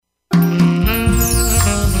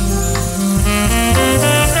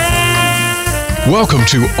Welcome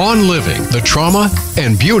to On Living, the Trauma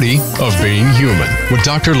and Beauty of Being Human with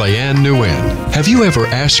Dr. Leanne Nguyen. Have you ever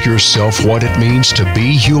asked yourself what it means to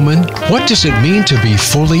be human? What does it mean to be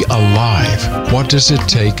fully alive? What does it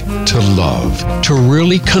take to love, to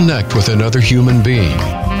really connect with another human being?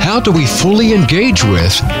 How do we fully engage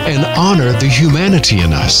with and honor the humanity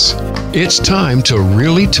in us? It's time to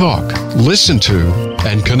really talk, listen to,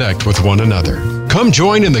 and connect with one another. Come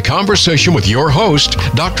join in the conversation with your host,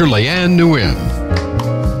 Dr. Leanne Nguyen.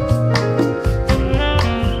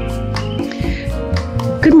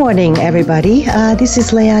 Good morning, everybody. This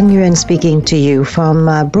is Leanne Nguyen speaking to you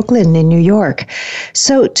from Brooklyn in New York.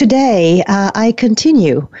 So today, I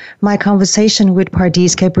continue my conversation with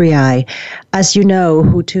Pardis Kebreai. As you know,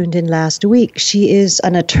 who tuned in last week, she is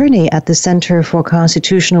an attorney at the Center for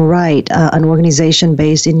Constitutional Right, an organization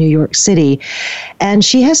based in New York City. And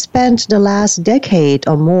she has spent the last decade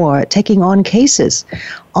or more taking on cases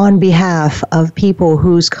on behalf of people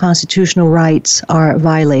whose constitutional rights are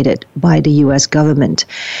violated by the U.S. government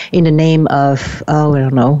in the name of,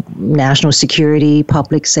 national security,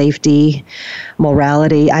 public safety,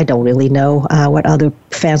 morality. I don't really know what other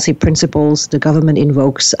fancy principles the government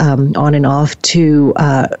invokes on and off to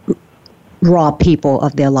rob people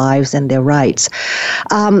of their lives and their rights.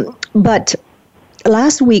 But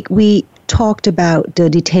last week we talked about the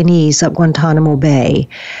detainees at Guantanamo Bay,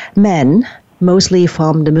 men, mostly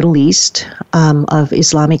from the Middle East, of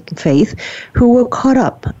Islamic faith, who were caught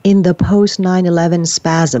up in the post-9/11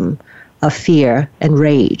 spasm of fear and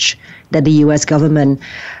rage that the U.S. government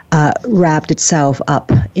wrapped itself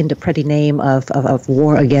up in the pretty name of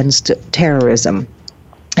war against terrorism.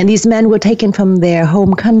 And these men were taken from their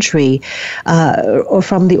home country or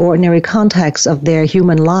from the ordinary context of their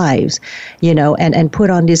human lives, and put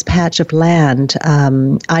on this patch of land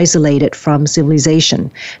isolated from civilization,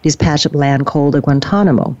 this patch of land called the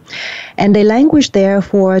Guantanamo. And they languished there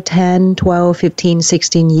for 10, 12, 15,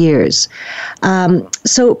 16 years.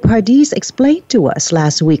 So Pardis explained to us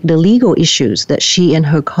last week the legal issues that she and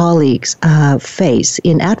her colleagues face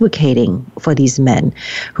in advocating for these men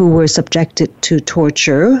who were subjected to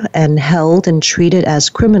torture and held and treated as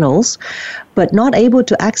criminals, but not able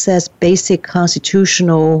to access basic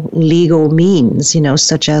constitutional legal means,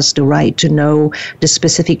 such as the right to know the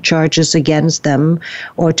specific charges against them,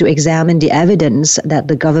 or to examine the evidence that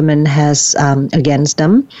the government has against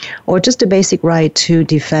them, or just the basic right to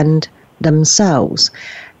defend themselves.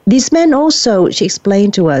 These men also, she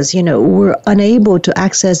explained to us, were unable to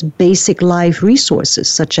access basic life resources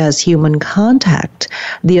such as human contact,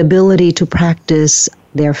 the ability to practice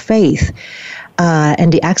their faith,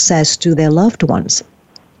 and the access to their loved ones.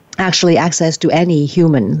 Actually, access to any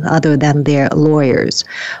human other than their lawyers.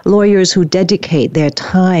 Lawyers who dedicate their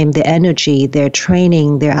time, their energy, their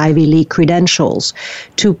training, their Ivy League credentials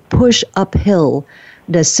to push uphill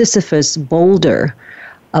the Sisyphus boulder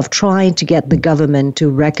of trying to get the government to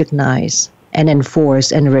recognize and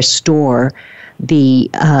enforce and restore the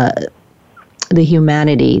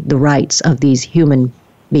humanity, the rights of these human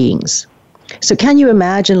beings. So can you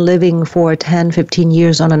imagine living for 10, 15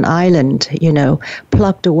 years on an island,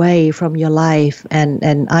 plucked away from your life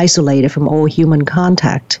and isolated from all human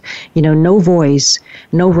contact, no voice,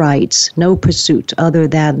 no rights, no pursuit other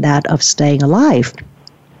than that of staying alive?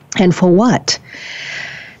 And for what?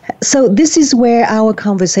 So this is where our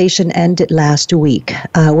conversation ended last week,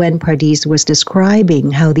 when Pardis was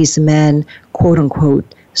describing how these men, quote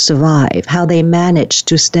unquote, survive, how they manage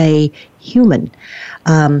to stay human.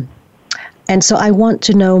 And so I want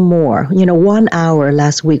to know more. 1 hour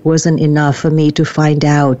last week wasn't enough for me to find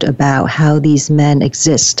out about how these men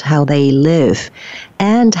exist, how they live,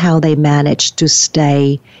 and how they manage to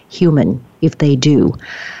stay human, if they do.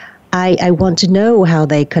 I want to know how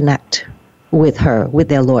they connect with her, with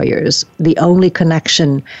their lawyers, the only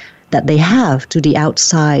connection that they have to the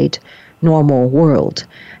outside normal world.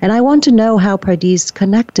 And I want to know how Pardis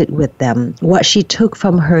connected with them, what she took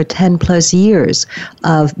from her 10 plus years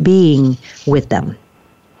of being with them.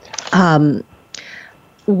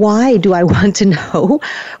 Why do I want to know?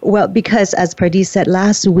 Well, because as Pardis said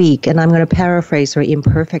last week, and I'm going to paraphrase her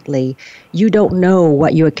imperfectly, you don't know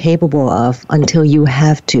what you're capable of until you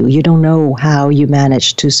have to. You don't know how you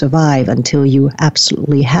manage to survive until you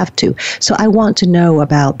absolutely have to. So I want to know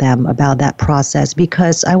about them, about that process,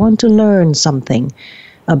 because I want to learn something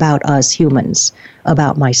about us humans,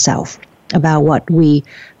 about myself, about what we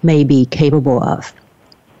may be capable of.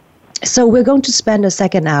 So we're going to spend a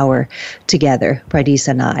second hour together, Pardis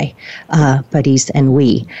and I, Pardis and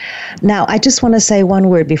we. Now, I just want to say one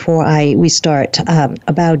word before we start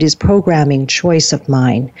about this programming choice of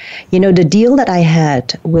mine. You know, the deal that I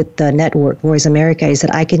had with the network Voice America is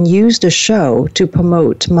that I can use the show to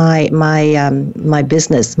promote my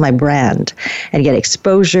business, my brand, and get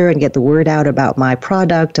exposure and get the word out about my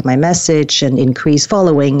product and my message and increase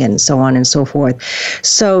following and so on and so forth.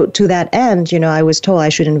 So to that end, you know, I was told I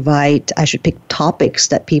should pick topics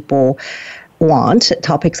that people want,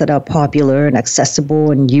 topics that are popular and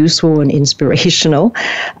accessible and useful and inspirational.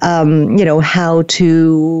 You know, how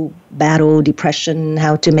to battle depression,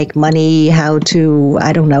 how to make money, how to,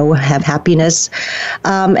 I don't know, have happiness.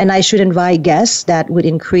 And I should invite guests that would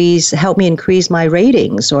help me increase my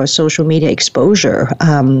ratings or social media exposure.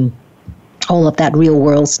 All of that real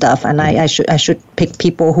world stuff, and I should pick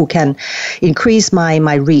people who can increase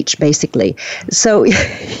my reach, basically. So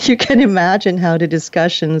you can imagine how the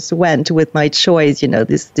discussions went with my choice. You know,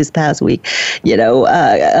 this past week, you know,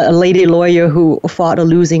 a lady lawyer who fought a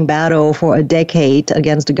losing battle for a decade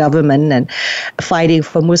against the government and fighting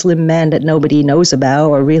for Muslim men that nobody knows about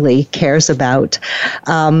or really cares about.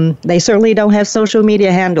 They certainly don't have social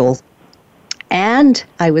media handles. And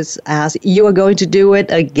I was asked, you are going to do it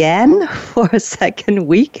again for a second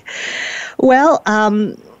week? Well,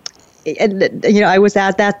 and, you know, I was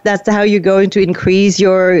asked that's how you're going to increase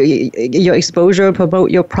your exposure,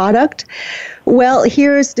 promote your product. Well,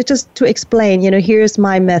 here's just to explain, you know, here's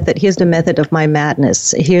my method. Here's the method of my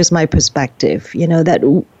madness. Here's my perspective, you know, that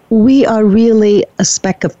we are really a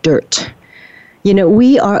speck of dirt. You know,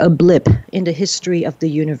 we are a blip in the history of the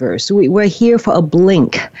universe. We're here for a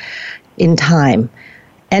blink in time.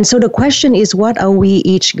 And so the question is, what are we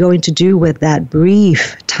each going to do with that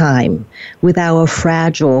brief time, with our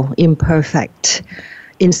fragile, imperfect,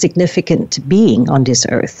 insignificant being on this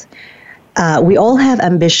earth? We all have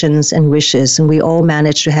ambitions and wishes, and we all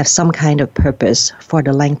manage to have some kind of purpose for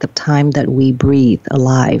the length of time that we breathe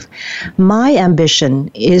alive. My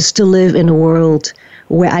ambition is to live in a world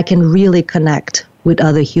where I can really connect with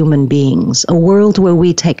other human beings, a world where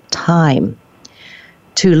we take time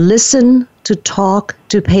to listen, to talk,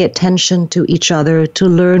 to pay attention to each other, to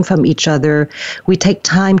learn from each other. We take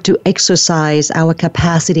time to exercise our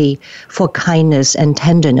capacity for kindness and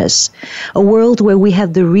tenderness. A world where we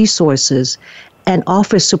have the resources and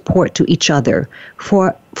offer support to each other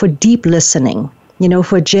for deep listening, you know,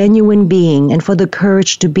 for genuine being and for the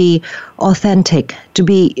courage to be authentic, to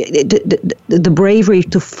be the bravery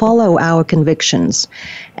to follow our convictions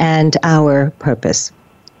and our purpose.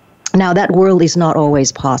 Now, that world is not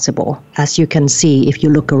always possible, as you can see if you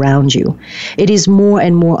look around you. It is more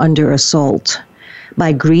and more under assault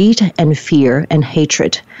by greed and fear and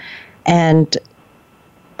hatred. And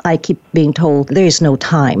I keep being told there is no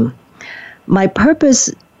time. My purpose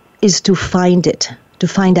is to find it, to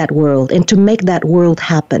find that world, and to make that world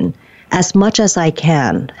happen as much as I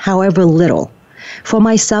can, however little. For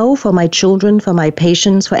myself, for my children, for my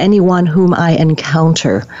patients, for anyone whom I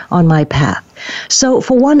encounter on my path. So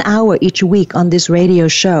for 1 hour each week on this radio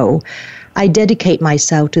show, I dedicate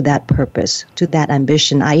myself to that purpose, to that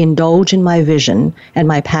ambition. I indulge in my vision and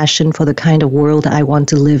my passion for the kind of world I want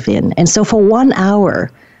to live in. And so for 1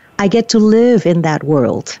 hour, I get to live in that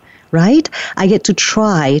world, right? I get to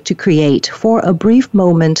try to create for a brief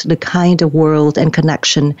moment the kind of world and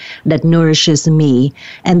connection that nourishes me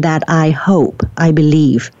and that I hope, I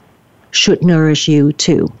believe, should nourish you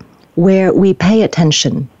too, where we pay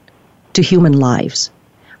attention to human lives,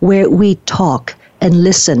 where we talk and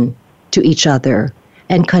listen to each other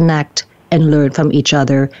and connect and learn from each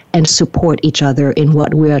other and support each other in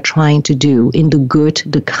what we are trying to do, in the good,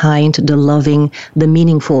 the kind, the loving, the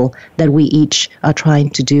meaningful that we each are trying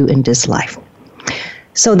to do in this life.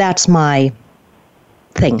 So that's my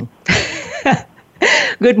thing.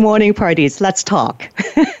 Good morning, Pardis. Let's talk.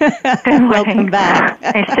 Welcome back.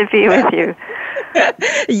 Nice to be with you.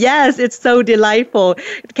 Yes, it's so delightful.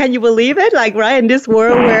 Can you believe it? Like, right, in this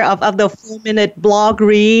world where of the 4-minute blog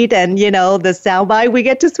read and, you know, the soundbite, we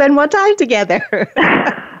get to spend more time together.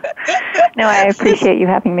 No, I appreciate you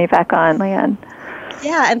having me back on, Leanne.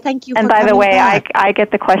 Yeah, and thank you for coming back. And by the way, I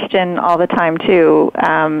get the question all the time, too,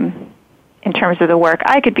 in terms of the work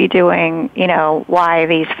I could be doing, you know, why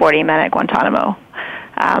these 40-minute Guantanamo?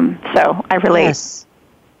 So I relate. Yes.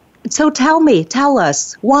 So tell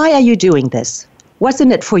us, why are you doing this? What's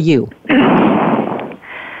in it for you?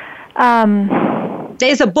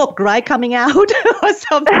 There's a book, right, coming out or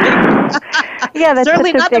something? Yeah, that's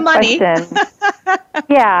certainly not the money.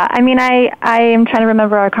 Yeah, I mean, I am trying to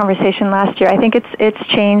remember our conversation last year. I think it's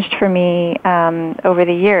changed for me over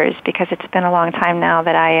the years because it's been a long time now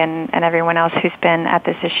that I and everyone else who's been at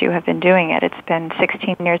this issue have been doing it. It's been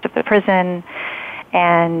 16 years of the prison,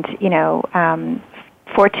 and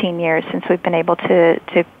 14 years since we've been able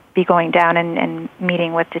to be going down and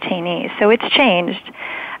meeting with detainees. So it's changed.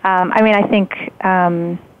 I mean, I think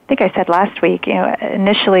I said last week.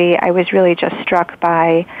 Initially I was really just struck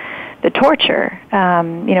by the torture.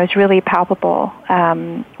 It's really palpable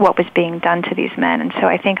what was being done to these men, and so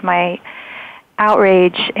I think my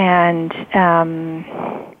outrage and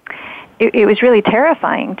it was really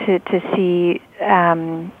terrifying to see,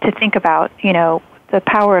 to think about, the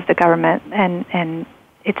power of the government and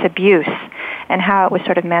its abuse and how it was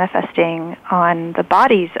sort of manifesting on the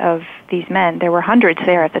bodies of these men. There were hundreds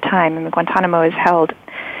there at the time, and Guantanamo has held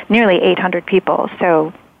nearly 800 people.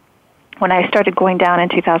 So when I started going down in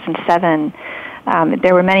 2007,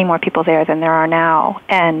 there were many more people there than there are now,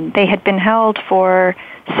 and they had been held for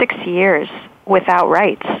 6 years without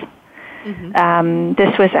rights. Mm-hmm.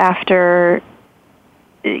 This was after,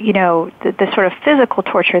 the sort of physical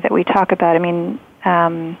torture that we talk about. I mean,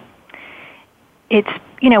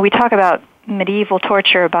 we talk about medieval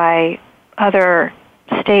torture by other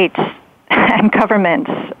states and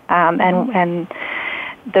governments, and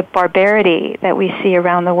the barbarity that we see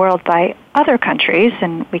around the world by other countries,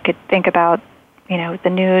 and we could think about, the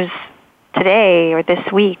news today or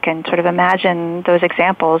this week and sort of imagine those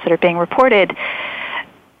examples that are being reported.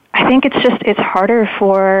 I think it's harder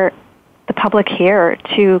for the public here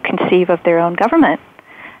to conceive of their own government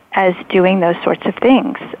as doing those sorts of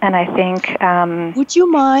things. And I think would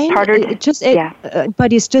you mind but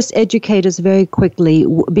it's just educate us very quickly,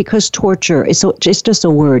 because torture is just a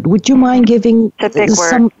word. Would you mind giving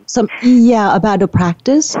some about the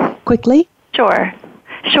practice quickly? Sure.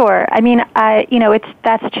 I mean,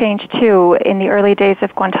 that's changed too. In the early days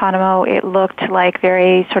of Guantanamo, it looked like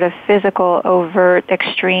very sort of physical, overt,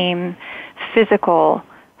 extreme physical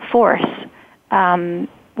force,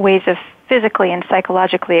 ways of physically and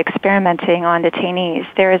psychologically experimenting on detainees.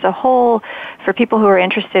 There is a whole, for people who are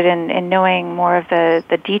interested in knowing more of the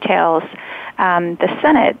details, the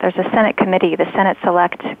Senate, there's a Senate committee, the Senate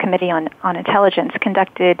Select Committee on Intelligence,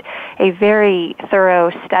 conducted a very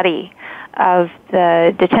thorough study of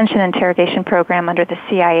the detention interrogation program under the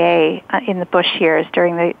CIA in the Bush years,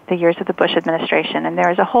 during the years of the Bush administration. And there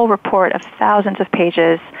is a whole report of thousands of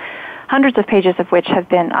pages, hundreds of pages of which have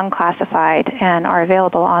been unclassified and are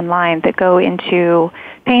available online, that go into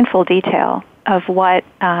painful detail of what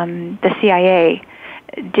the CIA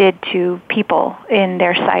did to people in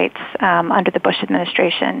their sites under the Bush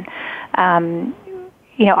administration. I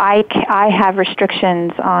have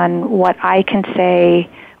restrictions on what I can say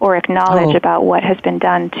or acknowledge about what has been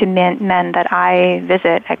done to men that I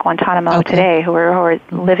visit at Guantanamo today, who are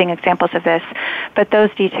living examples of this. But those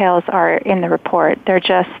details are in the report. They're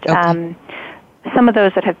just some of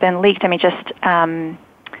those that have been leaked. I mean, just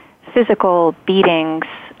physical beatings,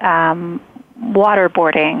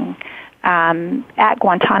 waterboarding at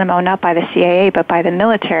Guantanamo, not by the CIA, but by the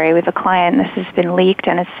military with a client. This has been leaked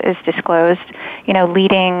and is disclosed.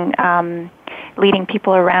 Leading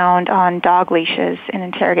people around on dog leashes in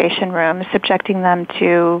interrogation rooms, subjecting them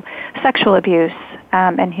to sexual abuse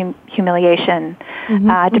and humiliation,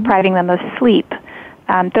 depriving them of sleep,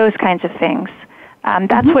 those kinds of things.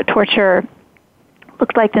 That's what torture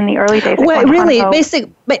looked like in the early days of Guantanamo. Really,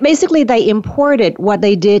 basically they imported what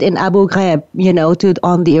they did in Abu Ghraib,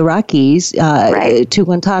 on the Iraqis to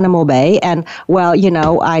Guantanamo Bay. And,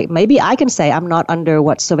 maybe I can say I'm not under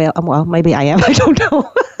what surveillance, well, maybe I am, I don't know.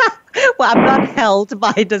 Well, I'm not held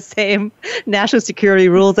by the same national security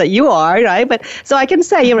rules that you are, right? But so I can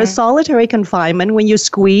say you're a solitary confinement when you're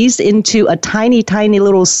squeezed into a tiny, tiny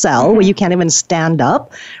little cell where you can't even stand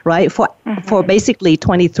up, right? For basically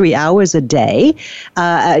 23 hours a day,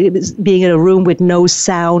 being in a room with no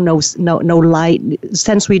sound, no light,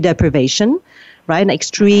 sensory deprivation. Right, and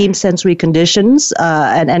extreme sensory conditions,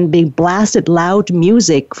 and being blasted loud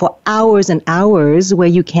music for hours and hours where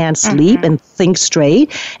you can't sleep and think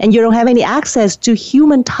straight, and you don't have any access to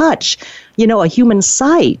human touch, a human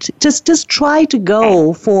sight. Just try to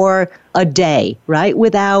go for a day, right,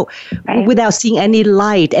 without seeing any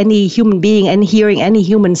light, any human being, and hearing any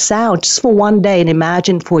human sound, just for one day, and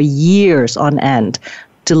imagine for years on end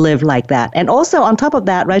to live like that. And also on top of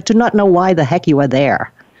that, right, to not know why the heck you are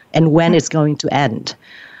there and when it's going to end.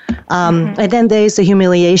 And then there's the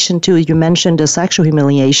humiliation too. You mentioned the sexual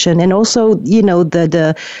humiliation, and also,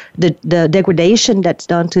 the degradation that's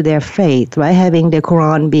done to their faith, right? Having the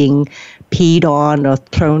Quran being peed on or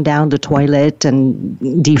thrown down the toilet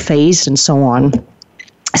and defaced and so on.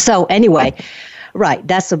 So anyway, right,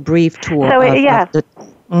 that's a brief tour. So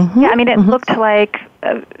it looked like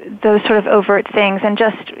those sort of overt things, and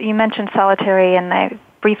just, you mentioned solitary, and I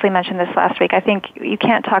briefly mentioned this last week. I think you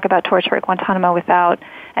can't talk about torture at Guantanamo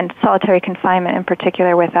and solitary confinement in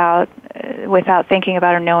particular, without thinking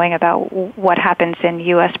about or knowing about what happens in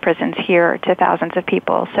U.S. prisons here to thousands of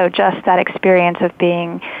people. So just that experience of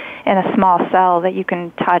being in a small cell that you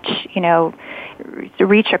can touch,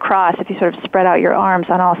 reach across if you sort of spread out your arms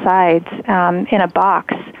on all sides, in a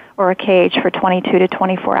box or a cage for 22 to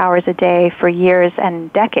 24 hours a day for years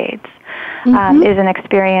and decades, is an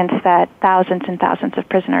experience that thousands and thousands of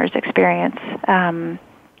prisoners experience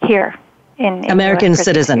here in American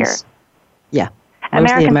citizens. Here. Yeah.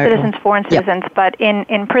 American citizens, foreign citizens, but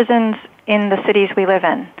in prisons in the cities we live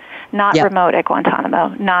in, not remote at Guantanamo,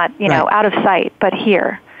 not, out of sight, but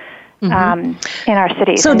here. In our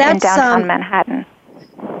cities, in downtown Manhattan.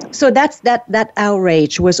 So that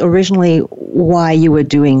outrage was originally why you were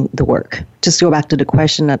doing the work. Just to go back to the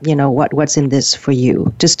question of, what's in this for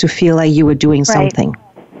you, just to feel like you were doing something.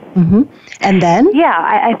 And then? Yeah,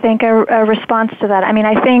 I think a response to that. I mean,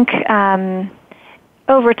 I think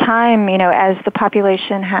over time, as the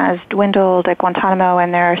population has dwindled at Guantanamo,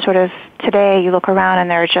 and there are sort of, today you look around and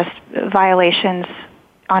there are just violations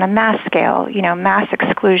on a mass scale, mass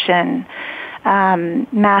exclusion,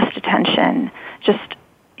 mass detention, just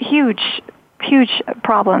huge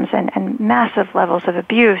problems and massive levels of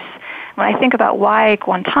abuse. When I think about why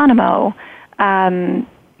Guantanamo,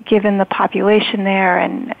 given the population there,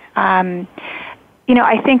 and,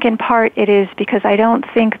 I think in part it is because I don't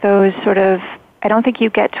think you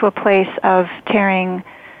get to a place of tearing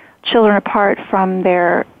children apart from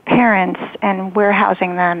their parents and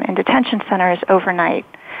warehousing them in detention centers overnight.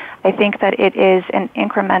 I think that it is an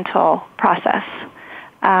incremental process,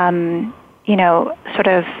 sort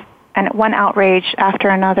of one outrage after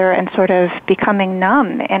another, and sort of becoming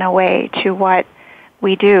numb in a way to what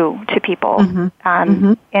we do to people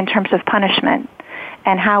in terms of punishment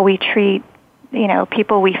and how we treat,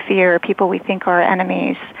 people we fear, people we think are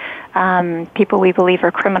enemies, people we believe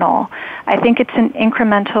are criminal. I think it's an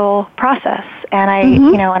incremental process, and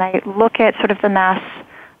when I look at sort of the mass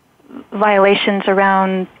violations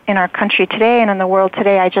around in our country today and in the world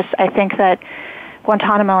today, I think that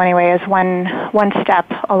Guantanamo, anyway, is one step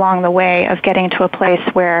along the way of getting to a place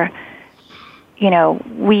where,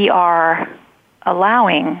 we are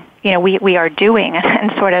allowing, we are doing,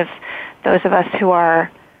 and sort of those of us who are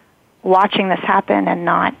watching this happen and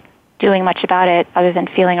not doing much about it other than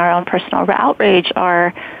feeling our own personal outrage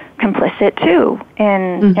are complicit too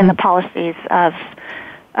in the policies of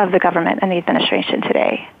the government and the administration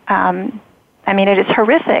today. It is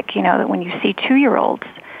horrific, that when you see 2-year-olds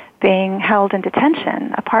being held in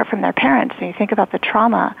detention apart from their parents, and you think about the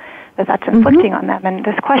trauma that's inflicting on them, and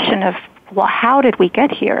this question of, well, how did we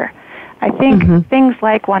get here? I think things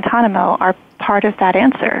like Guantanamo are part of that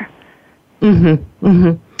answer.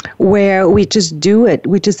 Where we just do it,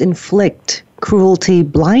 we just inflict cruelty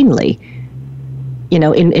blindly,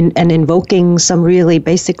 and invoking some really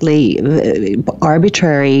basically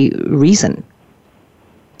arbitrary reason.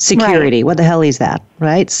 Security, what the hell is that,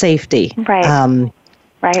 right? Safety. Right.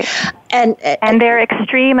 Right. And they're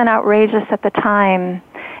extreme and outrageous at the time,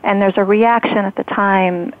 and there's a reaction at the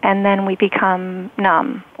time, and then we become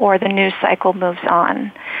numb, or the news cycle moves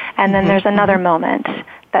on. And then there's another moment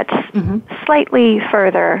that's slightly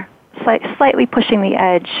further, slightly pushing the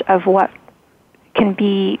edge of what can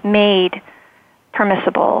be made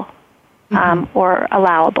permissible or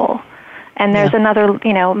allowable. And there's another,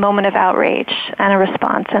 moment of outrage and a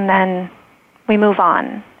response, and then we move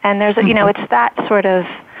on. And there's, it's that sort of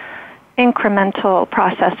incremental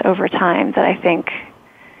process over time that I think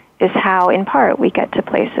is how, in part, we get to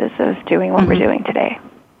places of doing what we're doing today.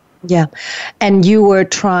 Yeah. And you were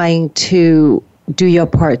trying to do your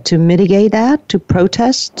part to mitigate that, to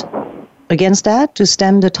protest against that, to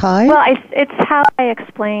stem the tide? Well, it's how I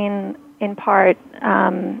explain, in part,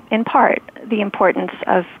 the importance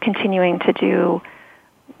of continuing to do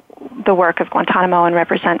the work of Guantanamo and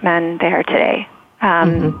represent men there today.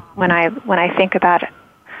 When I think about,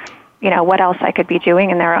 what else I could be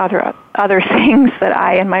doing, and there are other things that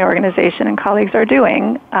I and my organization and colleagues are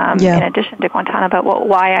doing in addition to Guantanamo. But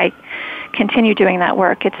why I continue doing that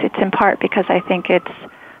work, it's in part because I think it's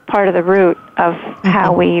part of the root of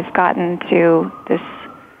how we've gotten to this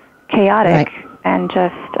chaotic and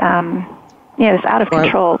just this out of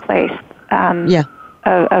control place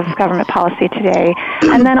of government policy today,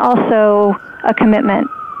 and then also a commitment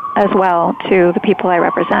as well to the people I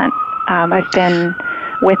represent. I've been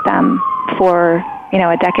with them for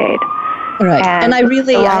a decade. Right, and I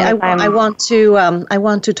really I want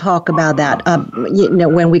to talk about that.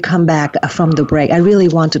 When we come back from the break, I really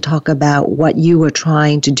want to talk about what you were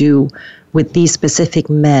trying to do with these specific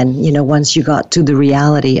men. Once you got to the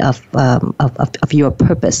reality of your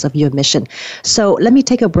purpose, of your mission. So let me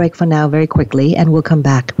take a break for now, very quickly, and we'll come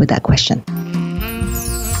back with that question.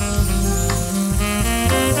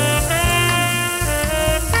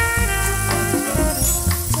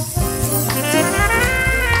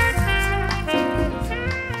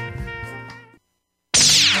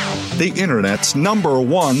 The Internet's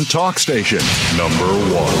 #1 talk station.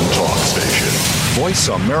 #1 talk station.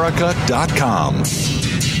 VoiceAmerica.com.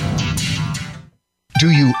 Do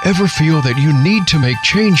you ever feel that you need to make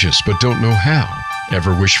changes but don't know how?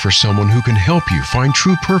 Ever wish for someone who can help you find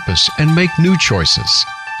true purpose and make new choices?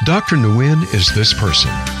 Dr. Nguyen is this person.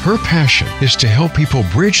 Her passion is to help people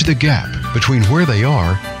bridge the gap between where they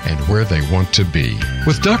are and where they want to be.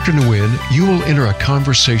 With Dr. Nguyen, you will enter a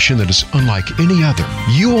conversation that is unlike any other.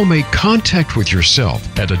 You will make contact with yourself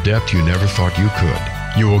at a depth you never thought you could.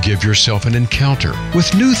 You will give yourself an encounter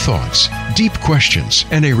with new thoughts, deep questions,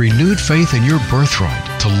 and a renewed faith in your birthright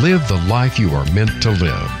to live the life you are meant to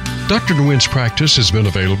live. Dr. Nguyen's practice has been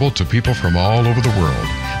available to people from all over the world,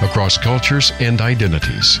 across cultures and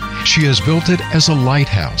identities. She has built it as a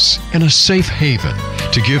lighthouse and a safe haven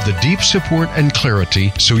to give the deep support and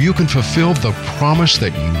clarity so you can fulfill the promise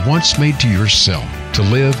that you once made to yourself to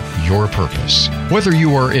live your purpose. Whether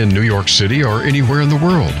you are in New York City or anywhere in the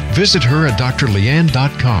world, visit her at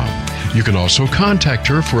drleanne.com. You can also contact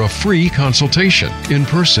her for a free consultation, in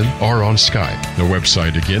person or on Skype. The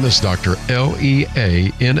website again is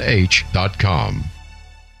drleannh.com.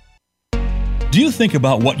 Do you think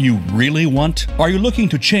about what you really want? Are you looking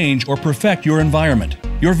to change or perfect your environment,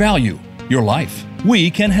 your value, your life?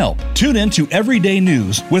 We can help. Tune in to Everyday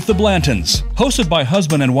News with the Blantons. Hosted by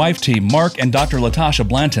husband and wife team Mark and Dr. Latasha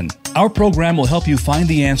Blanton, our program will help you find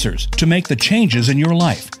the answers to make the changes in your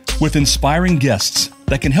life with inspiring guests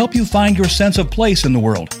that can help you find your sense of place in the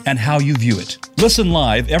world and how you view it. Listen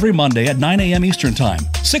live every Monday at 9 a.m. Eastern Time,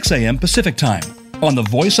 6 a.m. Pacific Time on the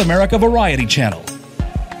Voice America Variety Channel.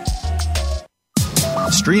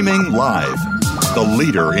 Streaming live, the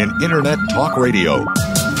leader in Internet talk radio,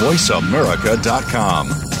 VoiceAmerica.com.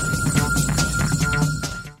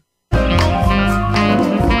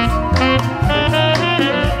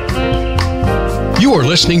 You are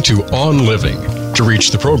listening to On Living. To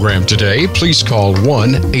reach the program today, please call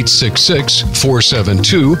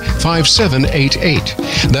 1-866-472-5788.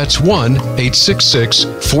 That's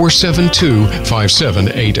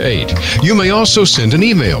 1-866-472-5788. You may also send an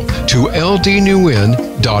email to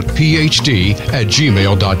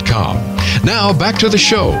ldnguyen.phd@gmail.com. Now back to the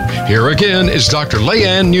show. Here again is Dr.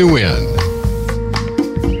 Leanne Nguyen.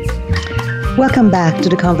 Welcome back to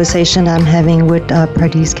the conversation I'm having with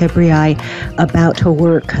Pardis Kebriai about her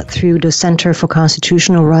work through the Center for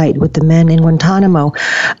Constitutional Right with the men in Guantanamo.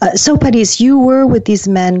 So, Pardis, you were with these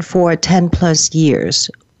men for 10 plus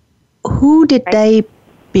years. Who did they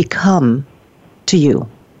become to you?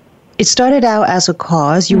 It started out as a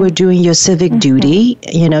cause. You were doing your civic duty.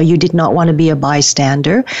 You did not want to be a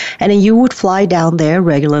bystander. And then you would fly down there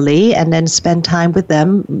regularly and then spend time with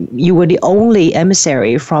them. You were the only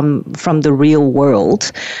emissary from the real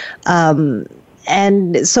world. And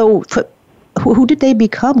so who did they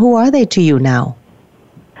become? Who are they to you now?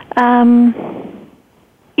 I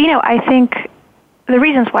think the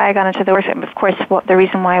reasons why I got into the work, of course, the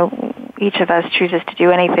reason why each of us chooses to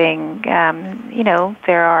do anything,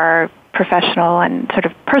 there are professional and sort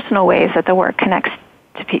of personal ways that the work connects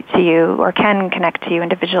to you or can connect to you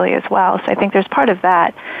individually as well. So I think there's part of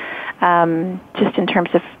that, just in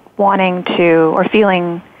terms of wanting to or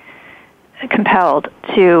feeling compelled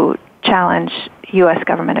to challenge U.S.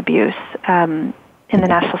 government abuse in the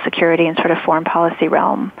national security and sort of foreign policy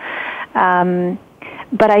realm.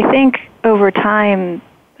 But I think over time,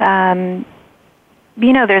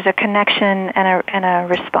 there's a connection and a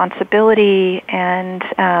responsibility, and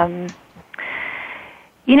I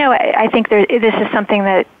think this is something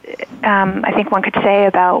that I think one could say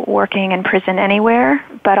about working in prison anywhere,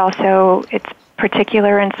 but also it's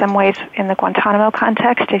particular in some ways in the Guantanamo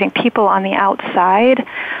context. I think people on the outside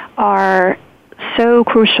are so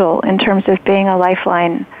crucial in terms of being a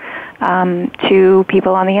lifeline to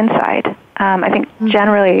people on the inside. I think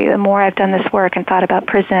generally, the more I've done this work and thought about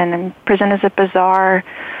prison, and prison is a bizarre,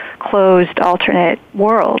 closed, alternate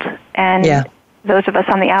world. And those of us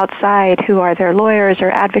on the outside who are their lawyers or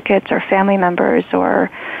advocates or family members or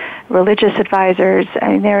religious advisors,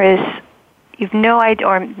 I mean, you've no idea,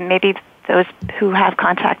 or maybe those who have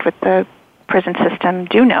contact with the prison system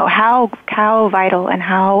do know how vital and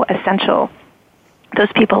how essential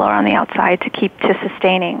those people are on the outside to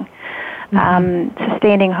sustaining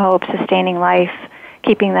hope, sustaining life,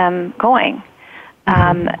 keeping them going.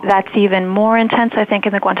 That's even more intense, I think,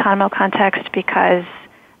 in the Guantanamo context because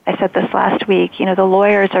I said this last week, the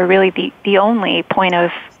lawyers are really the only point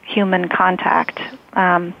of human contact,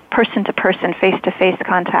 person-to-person, face-to-face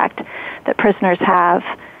contact that prisoners have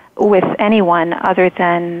with anyone other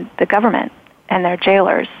than the government and their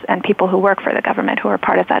jailers and people who work for the government who are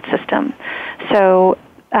part of that system. So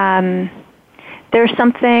there's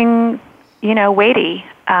something, weighty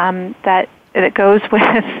that goes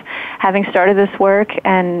with having started this work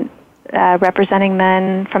and representing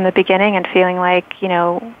men from the beginning and feeling like,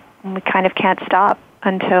 we kind of can't stop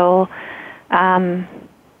until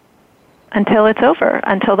it's over,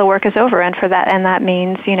 until the work is over, and that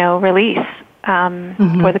means, release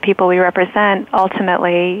for the people we represent.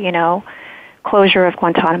 Ultimately, closure of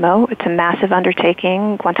Guantanamo. It's a massive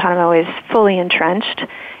undertaking. Guantanamo is fully entrenched.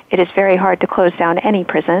 It is very hard to close down any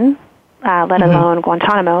prison, let alone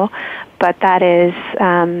Guantanamo, but that is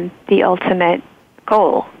the ultimate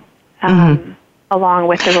goal, along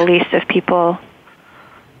with the release of people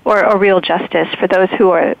or real justice for those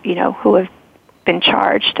who are, who have been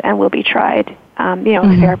charged and will be tried, a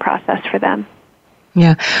fair process for them.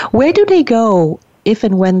 Yeah. Where do they go if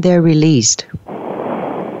and when they're released?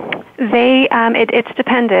 It's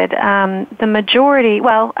depended. The majority,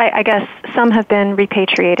 I guess some have been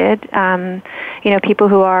repatriated. People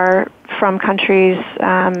who are from countries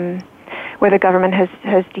where the government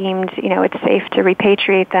has deemed, it's safe to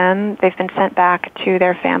repatriate them. They've been sent back to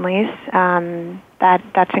their families.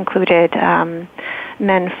 That's included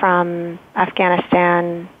men from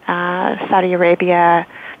Afghanistan, Saudi Arabia,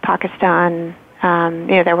 Pakistan.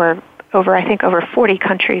 There were over 40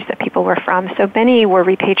 countries that people were from. So many were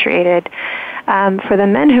repatriated. For the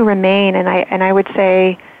men who remain, and I would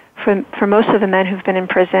say for most of the men who've been in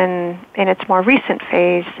prison in its more recent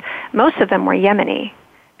phase, most of them were Yemeni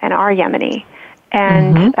and are Yemeni.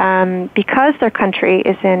 And because their country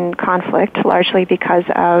is in conflict, largely because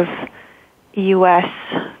of U.S.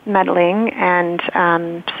 meddling and,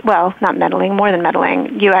 not meddling, more than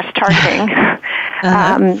meddling, U.S. targeting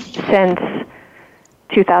since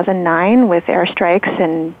 2009 with airstrikes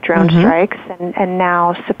and drone strikes and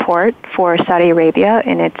now support for Saudi Arabia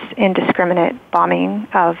in its indiscriminate bombing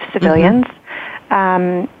of civilians.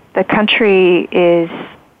 The country is...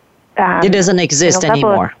 it doesn't exist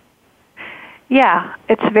anymore.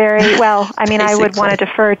 It's very, I would want to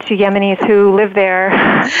defer to Yemenis who live there,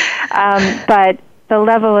 but the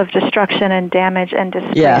level of destruction and damage and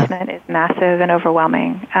displacement is massive and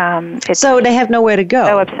overwhelming. So they have nowhere to go.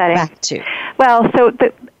 So upsetting. Back to. Well,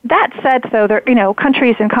 that said, though, there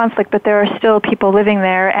countries in conflict, but there are still people living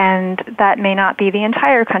there, and that may not be the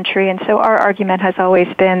entire country. And so our argument has always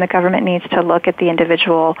been the government needs to look at the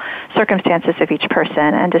individual circumstances of each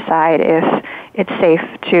person and decide if it's safe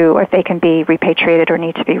or if they can be repatriated or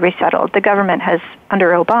need to be resettled. The government has,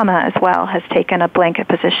 under Obama as well, has taken a blanket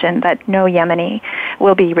position that no Yemeni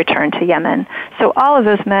will be returned to Yemen. So all of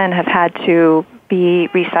those men have had to be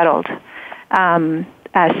resettled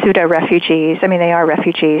as pseudo refugees. I mean, they are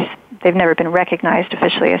refugees. They've never been recognized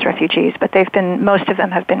officially as refugees, but most of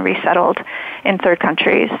them have been resettled in third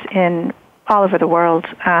countries in all over the world,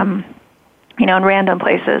 in random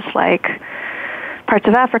places like parts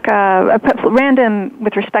of Africa, random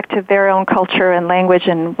with respect to their own culture and language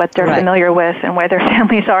and what they're familiar with and where their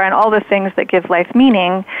families are and all the things that give life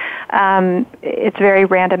meaning. It's very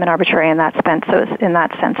random and arbitrary in that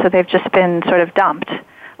sense. So they've just been sort of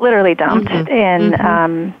literally dumped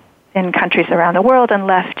in countries around the world and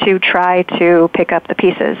left to try to pick up the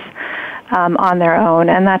pieces on their own.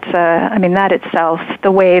 And that's that itself,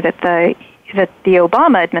 the way that the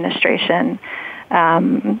Obama administration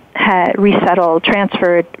had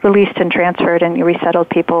released and transferred and resettled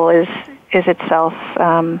people is itself,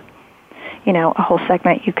 a whole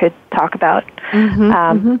segment you could talk about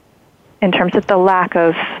in terms of the lack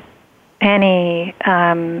of any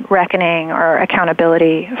reckoning or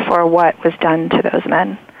accountability for what was done to those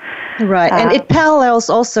men. Right. And it parallels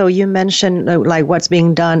also, you mentioned like what's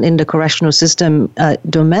being done in the correctional system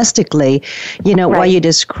domestically, while you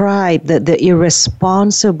describe the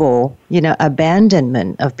irresponsible,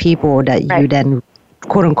 abandonment of people that you then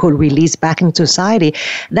quote unquote released back into society.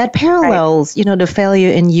 That parallels, the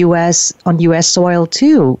failure on U.S. soil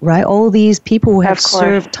too, right? All these people who have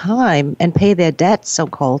served time and pay their debts,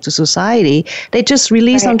 so-called, to society, they just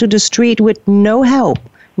released onto the street with no help,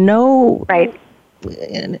 no. Right.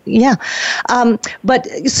 Yeah. But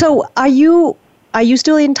so are you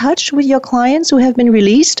still in touch with your clients who have been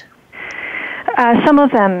released? Some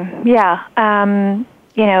of them, yeah.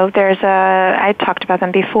 I talked about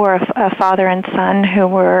them before, a father and son who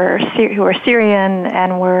were Syrian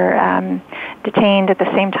and were detained at the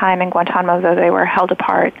same time in Guantanamo, though they were held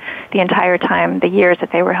apart the entire time. The years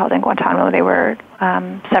that they were held in Guantanamo, they were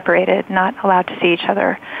separated, not allowed to see each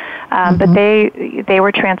other. But they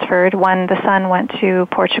were transferred. The son went to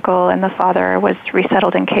Portugal, and the father was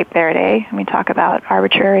resettled in Cape Verde. I mean, talk about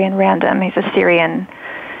arbitrary and random. He's a Syrian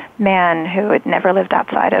man who had never lived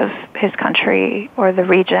outside of his country or the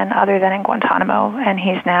region other than in Guantanamo, and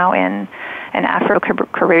he's now in an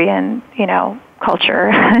Afro-Caribbean, culture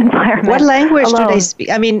environment. What language do they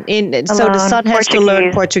speak? I mean, so the son has Portuguese. To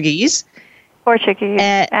learn Portuguese.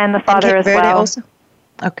 And the father as well. Also?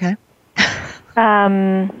 Okay.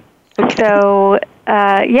 But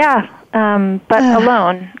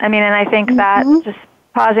alone. I mean, and I think that just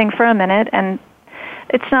pausing for a minute, and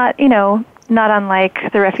it's not, not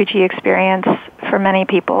unlike the refugee experience for many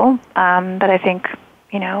people, but I think,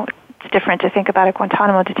 it's different to think about a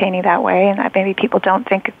Guantanamo detainee that way, and maybe people don't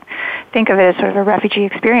think of it as sort of a refugee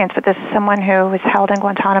experience, but this is someone who was held in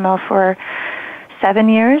Guantanamo for 7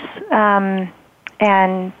 years, and,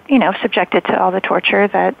 subjected to all the torture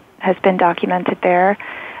that has been documented there,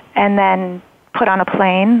 and then put on a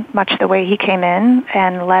plane, much the way he came in,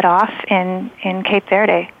 and led off in Cape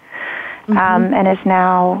Verde. And is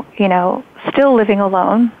now, still living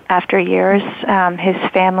alone after years. His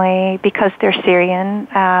family, because they're Syrian,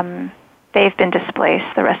 they've been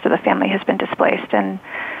displaced. The rest of the family has been displaced, and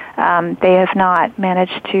they have not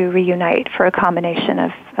managed to reunite for a combination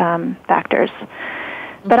of factors.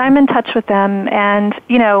 But I'm in touch with them, and,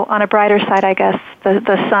 on a brighter side, I guess,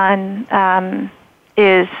 the son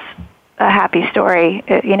is a happy story.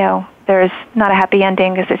 There's not a happy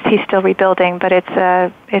ending because he's still rebuilding, but it's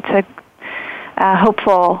a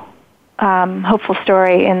hopeful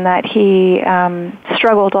story in that he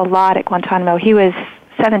struggled a lot at Guantanamo. He was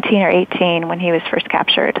 17 or 18 when he was first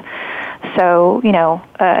captured. So,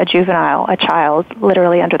 a juvenile, a child,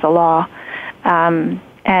 literally under the law,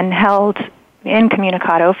 and held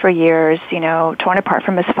incommunicado for years, torn apart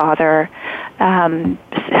from his father,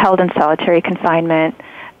 held in solitary confinement.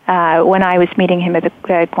 When I was meeting him at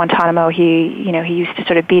Guantanamo, he used to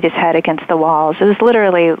sort of beat his head against the walls. It was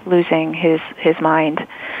literally losing his mind.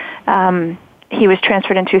 He was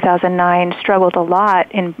transferred in 2009, struggled a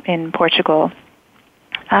lot in Portugal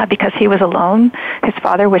because he was alone. His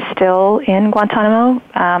father was still in Guantanamo.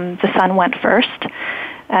 The son went first,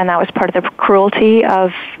 and that was part of the cruelty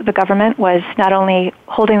of the government, was not only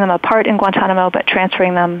holding them apart in Guantanamo, but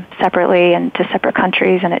transferring them separately and to separate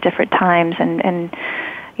countries and at different times, and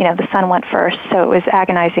the son went first, so it was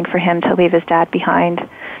agonizing for him to leave his dad behind.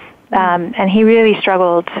 And he really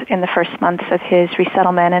struggled in the first months of his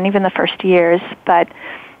resettlement and even the first years. But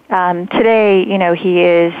today, he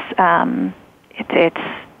is, it's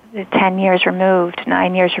 10 years removed,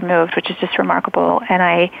 9 years removed, which is just remarkable.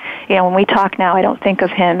 And when we talk now, I don't think of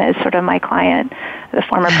him as sort of my client, the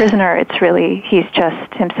former prisoner. It's really, he's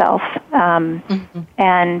just himself.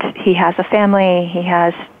 And he has a family, he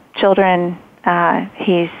has children,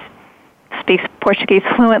 he speaks Portuguese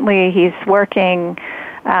fluently, he's working,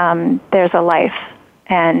 there's a life.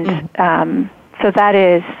 And so that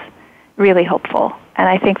is really hopeful. And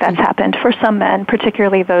I think that's happened for some men,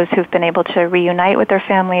 particularly those who've been able to reunite with their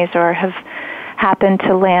families or have happened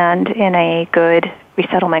to land in a good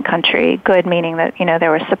resettlement country. Good meaning that,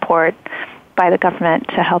 there was support by the government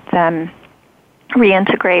to help them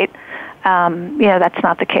reintegrate. That's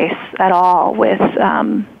not the case at all with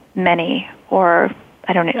many, or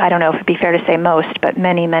I don't know if it'd be fair to say most, but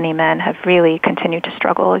many, many men have really continued to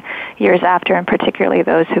struggle years after, and particularly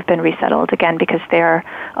those who've been resettled, again, because they're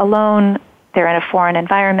alone, they're in a foreign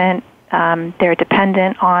environment, they're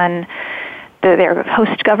dependent on their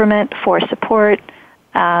host government for support,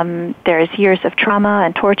 there's years of trauma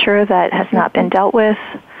and torture that has not been dealt with,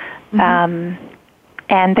 and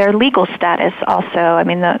their legal status also, I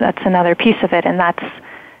mean, that's another piece of it, and that's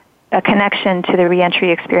a connection to the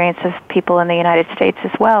reentry experience of people in the United States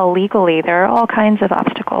as well. Legally, there are all kinds of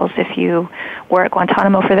obstacles if you were at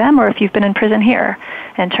Guantanamo for them or if you've been in prison here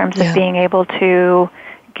in terms of being able to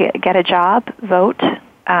get a job, vote,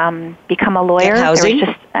 become a lawyer. There was housing?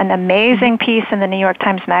 just an amazing piece in the New York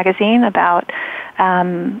Times Magazine about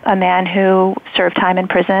a man who served time in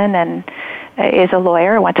prison and is a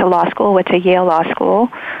lawyer, went to law school, went to Yale Law School,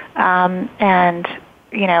 and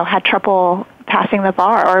had trouble passing the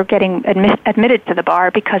bar or getting admitted to the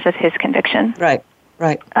bar because of his conviction. Right.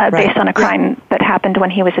 Based on a crime that happened when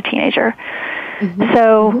he was a teenager. Mm-hmm.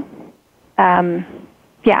 So,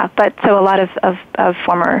 but so a lot of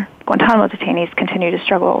former Guantanamo detainees continue to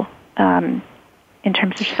struggle in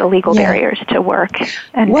terms of the legal barriers to work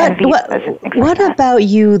and visas. What about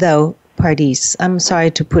you, though, Pardis? I'm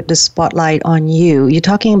sorry to put the spotlight on you. You're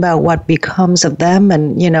talking about what becomes of them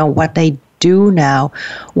and, what they do now.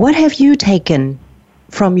 What have you taken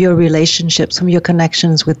from your relationships, from your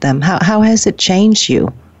connections with them? How has it changed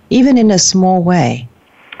you, even in a small way?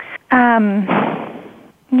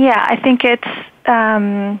 I think it's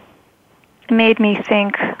made me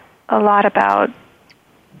think a lot about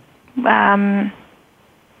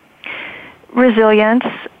resilience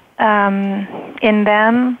in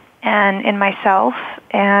them and in myself,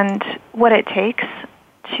 and what it takes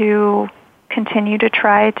to continue to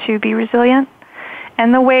try to be resilient.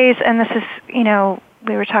 And the ways, and this is,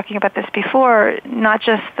 we were talking about this before, not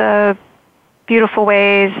just the beautiful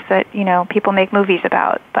ways that, people make movies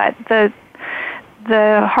about, but the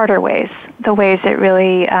harder ways, the ways it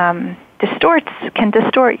really can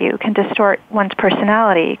distort you, can distort one's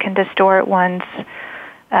personality, can distort one's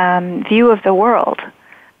view of the world.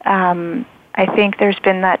 I think there's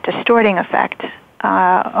been that distorting effect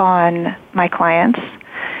on my clients,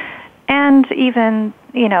 and even,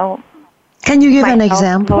 Can you give an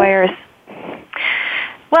example? Lawyers.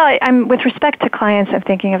 Well, with respect to clients, I'm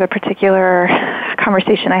thinking of a particular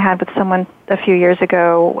conversation I had with someone a few years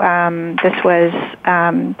ago. This was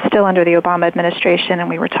still under the Obama administration, and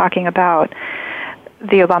we were talking about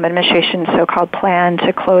the Obama administration's so-called plan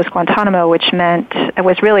to close Guantanamo, which meant it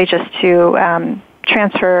was really just to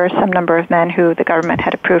transfer some number of men who the government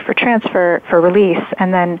had approved for transfer for release,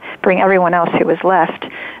 and then bring everyone else who was left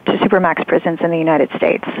to supermax prisons in the United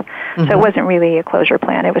States. Mm-hmm. So it wasn't really a closure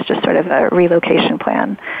plan. It was just sort of a relocation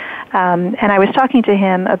plan. And I was talking to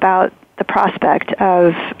him about the prospect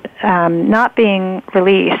of not being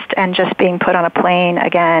released and just being put on a plane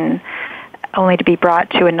again, only to be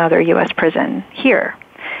brought to another U.S. prison here.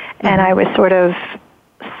 Mm-hmm. And I was sort of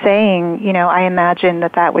saying, I imagine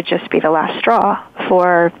that would just be the last straw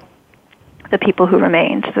for the people who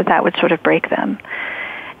remained, that would sort of break them.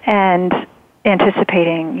 And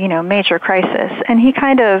anticipating, major crisis. And he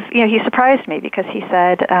kind of, he surprised me because he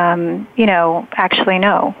said, actually,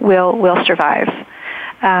 no, we'll survive.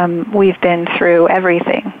 We've been through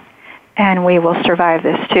everything, and we will survive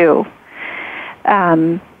this too.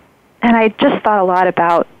 And I just thought a lot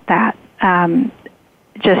about that,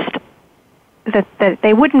 that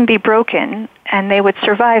they wouldn't be broken and they would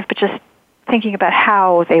survive, but just thinking about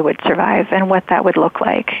how they would survive and what that would look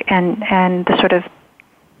like, and the sort of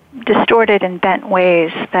distorted and bent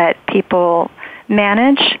ways that people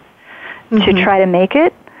manage mm-hmm. to try to make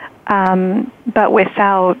it, but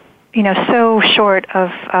without, so short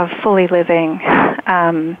of fully living,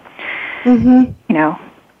 mm-hmm.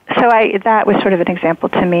 So that was sort of an example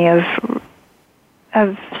to me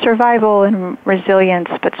of survival and resilience,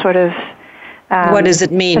 but sort of what does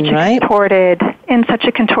it mean, right? In such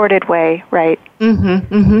a contorted way, right?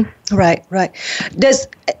 Mm-hmm, mm-hmm. Right.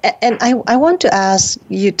 And I want to ask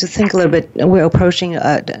you to think a little bit. We're approaching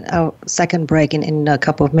our second break in a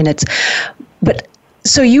couple of minutes. But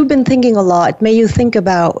so you've been thinking a lot. May you think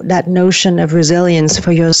about that notion of resilience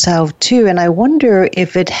for yourself too. And I wonder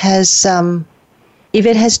if it has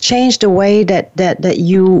changed the way that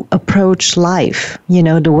you approach life.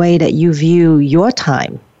 The way that you view your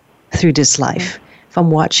time through this life,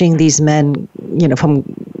 from watching these men, from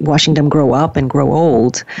watching them grow up and grow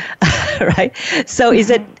old, right? So is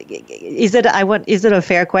it a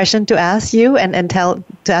fair question to ask you and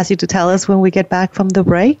ask you to tell us when we get back from the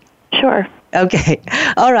break? Sure. Okay.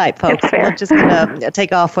 All right, folks. We're just gonna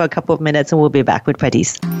take off for a couple of minutes, and we'll be back with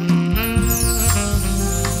Pardis.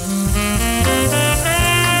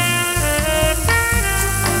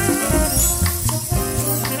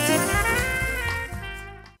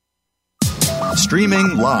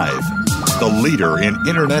 Streaming live, the leader in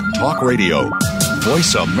Internet Talk Radio,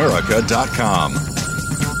 VoiceAmerica.com.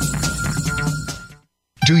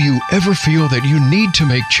 Do you ever feel that you need to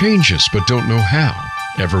make changes but don't know how?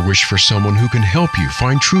 Ever wish for someone who can help you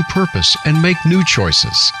find true purpose and make new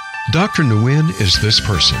choices? Dr. Nguyen is this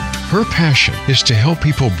person. Her passion is to help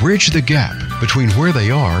people bridge the gap between where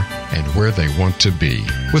they are and where they want to be.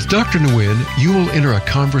 With Dr. Nguyen, you will enter a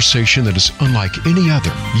conversation that is unlike any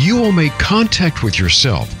other. You will make contact with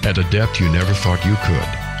yourself at a depth you never thought you could.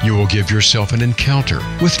 You will give yourself an encounter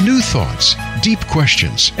with new thoughts, deep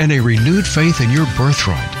questions, and a renewed faith in your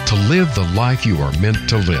birthright to live the life you are meant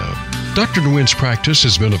to live. Dr. Nguyen's practice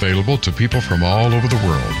has been available to people from all over the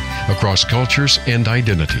world, across cultures and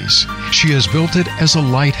identities. She has built it as a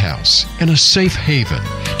lighthouse and a safe haven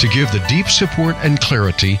to give the deep support and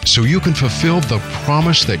clarity so you can fulfill the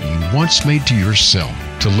promise that you once made to yourself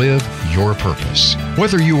to live your purpose.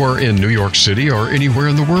 Whether you are in New York City or anywhere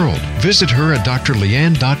in the world, visit her at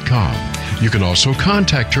drleanne.com. You can also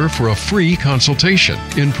contact her for a free consultation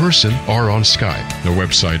in person or on Skype. The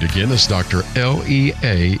website again is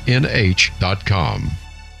drleannh.com.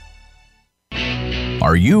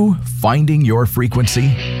 Are you finding your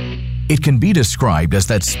frequency? It can be described as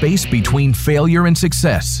that space between failure and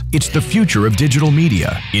success. It's the future of digital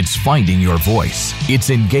media. It's finding your voice. It's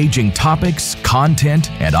engaging topics,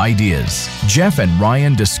 content, and ideas. Jeff and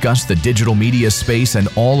Ryan discuss the digital media space and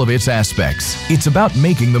all of its aspects. It's about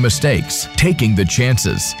making the mistakes, taking the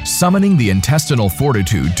chances, summoning the intestinal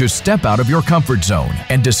fortitude to step out of your comfort zone,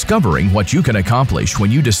 and discovering what you can accomplish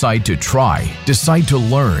when you decide to try, decide to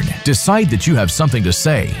learn, decide that you have something to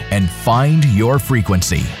say, and find your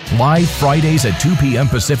frequency. Live Fridays at 2 p.m.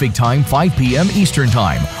 Pacific Time, 5 p.m. Eastern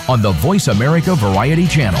Time on the Voice America Variety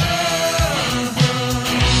Channel.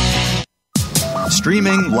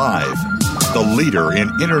 Streaming live, the leader in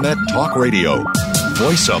Internet Talk Radio,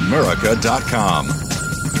 voiceamerica.com.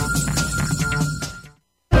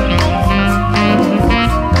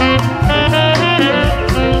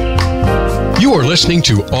 You are listening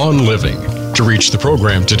to On Living. To reach the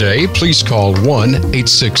program today, please call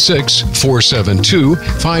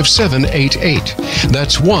 1-866-472-5788.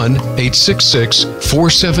 That's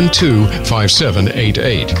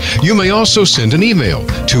 1-866-472-5788. You may also send an email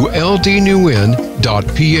to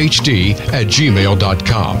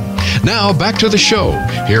ldnguyen.phd@gmail.com. Now back to the show.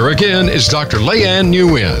 Here again is Dr. Leanne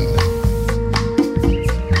Nguyen.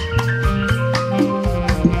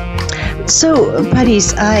 So,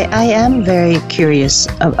 Patties, I am very curious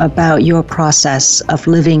about your process of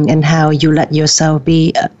living and how you let yourself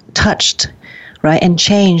be touched, right, and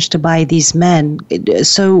changed by these men.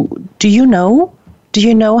 So, do you know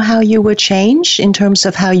how you were changed in terms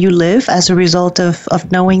of how you live as a result of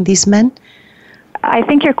knowing these men? I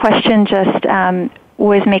think your question just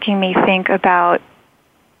was making me think about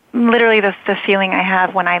literally the feeling I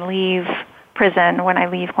have when I leave prison, when I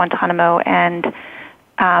leave Guantanamo, and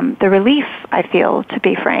the relief I feel, to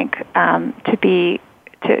be frank, to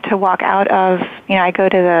walk out of, I go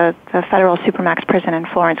to the federal Supermax prison in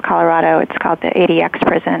Florence, Colorado. It's called the ADX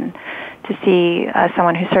prison, to see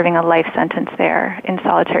someone who's serving a life sentence there in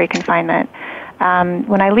solitary confinement.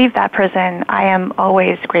 When I leave that prison, I am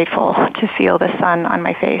always grateful to feel the sun on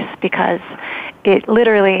my face, because it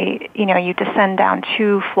literally, you descend down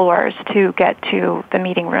 2 floors to get to the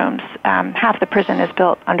meeting rooms. Half the prison is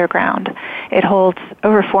built underground. It holds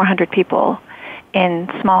over 400 people in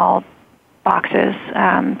small boxes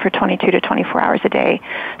for 22 to 24 hours a day.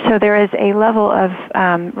 So there is a level of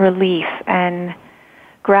relief and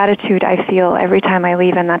gratitude I feel every time I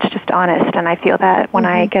leave, and that's just honest. And I feel that when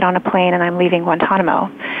I get on a plane and I'm leaving Guantanamo.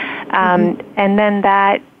 And then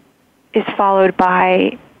that is followed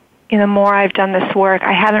by, the more I've done this work,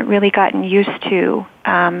 I haven't really gotten used to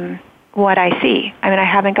what I see. I mean, I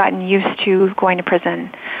haven't gotten used to going to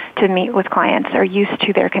prison to meet with clients or used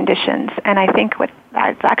to their conditions. And I think what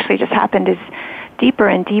that's actually just happened is deeper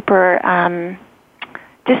and deeper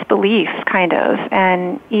disbelief, kind of,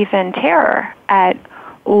 and even terror at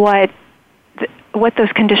what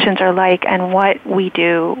those conditions are like and what we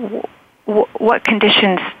do, what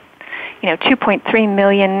conditions, 2.3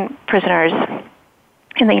 million prisoners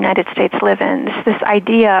in the United States live in. This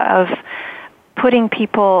idea of putting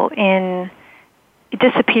people in,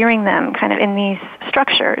 disappearing them kind of in these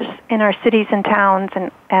structures in our cities and towns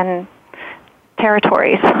and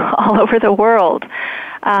territories all over the world,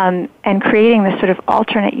 and creating this sort of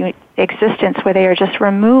alternate existence where they are just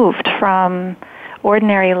removed from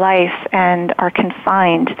ordinary life and are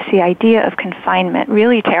confined. The idea of confinement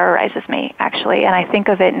really terrorizes me, actually, and I think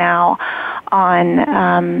of it now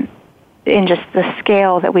on in just the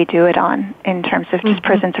scale that we do it on, in terms of just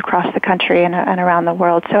prisons across the country and around the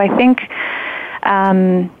world. So I think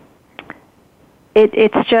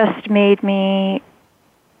it's just made me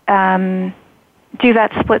do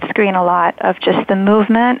that split screen a lot of just the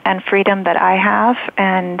movement and freedom that I have,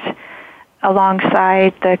 and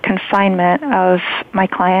alongside the confinement of my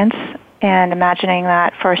clients and imagining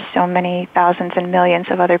that for so many thousands and millions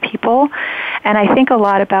of other people. And I think a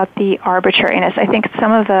lot about the arbitrariness. I think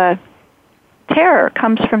some of the terror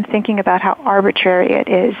comes from thinking about how arbitrary it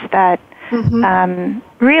is that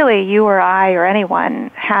really you or I or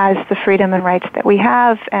anyone has the freedom and rights that we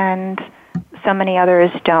have and so many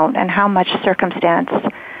others don't, and how much circumstance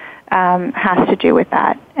has to do with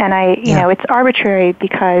that. And it's arbitrary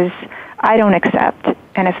because I don't accept,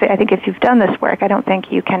 and I think if you've done this work, I don't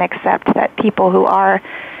think you can accept that people who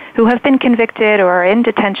have been convicted or are in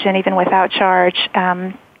detention even without charge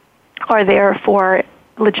are there for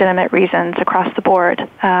legitimate reasons across the board.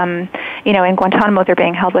 In Guantanamo, they're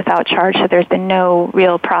being held without charge, so there's been no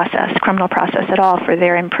real criminal process at all for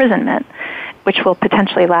their imprisonment, which will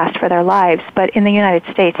potentially last for their lives. But in the United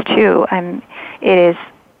States, too, it is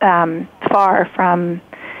far from,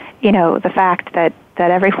 the fact that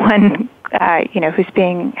everyone, who's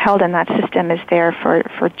being held in that system is there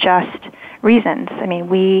for just reasons. I mean,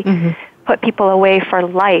 we put people away for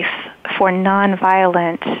life for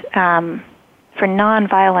nonviolent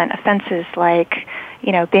offenses like,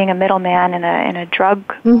 being a middleman in a drug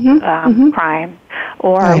crime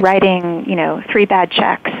or writing, 3 bad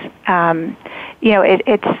checks. So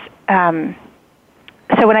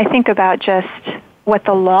when I think about just what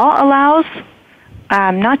the law allows,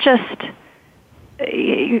 not just,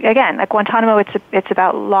 again, at Guantanamo, it's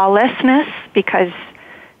about lawlessness because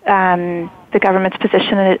the government's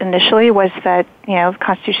position initially was that, the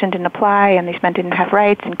Constitution didn't apply and these men didn't have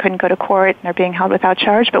rights and couldn't go to court and they're being held without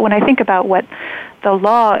charge. But when I think about what the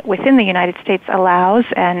law within the United States allows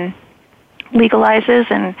and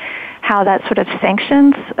legalizes and how that sort of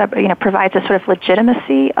sanctions, provides a sort of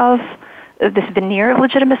legitimacy of this veneer of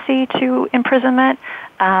legitimacy to imprisonment,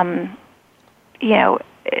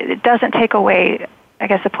 it doesn't take away, I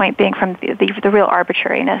guess the point being, from the real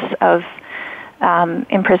arbitrariness of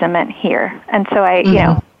imprisonment here. And so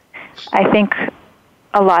I think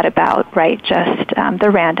a lot about, just the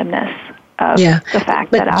randomness of the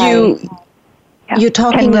fact that you're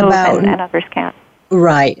talking can move about and others can't.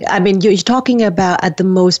 Right. I mean, you're talking about at the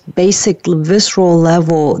most basic, visceral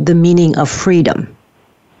level, the meaning of freedom.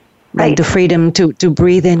 Like the freedom to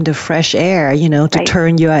breathe in the fresh air, to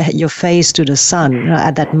turn your face to the sun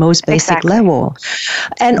at that most basic level.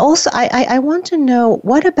 And also, I want to know,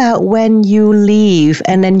 what about when you leave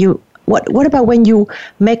and then what about when you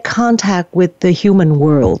make contact with the human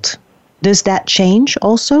world? Does that change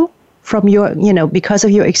also from your, because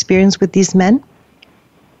of your experience with these men?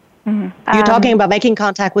 Mm-hmm. You're talking about making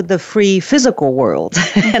contact with the free physical world.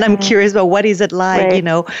 And I'm curious about what is it like,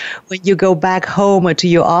 when you go back home or to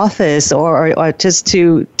your office or just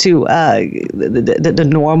to the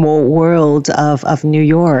normal world of New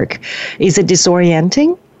York. Is it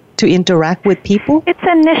disorienting to interact with people? It's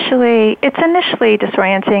initially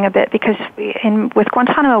disorienting a bit because with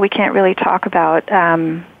Guantanamo we can't really talk about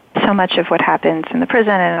so much of what happens in the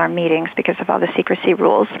prison and in our meetings because of all the secrecy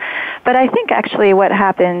rules. But I think actually what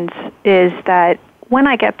happens is that when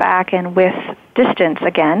I get back and with distance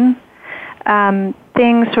again,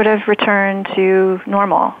 things sort of return to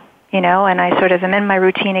normal, and I sort of am in my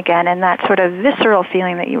routine again, and that sort of visceral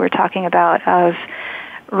feeling that you were talking about of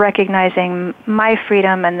recognizing my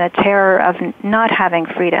freedom and the terror of not having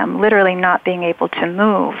freedom, literally not being able to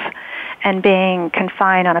move, and being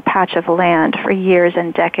confined on a patch of land for years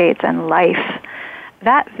and decades and life,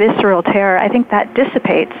 that visceral terror, I think that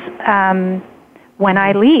dissipates when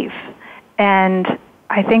I leave. And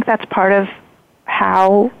I think that's part of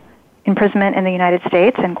how imprisonment in the United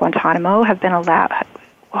States and Guantanamo have been allowed,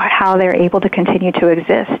 how they're able to continue to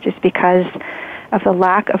exist, is because of the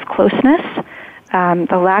lack of closeness,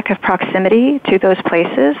 the lack of proximity to those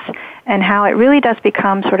places, and how it really does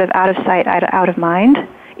become sort of out of sight, out of mind.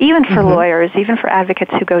 Even for lawyers, even for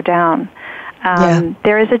advocates who go down,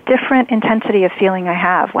 there is a different intensity of feeling I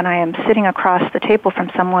have when I am sitting across the table from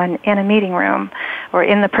someone in a meeting room or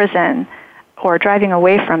in the prison or driving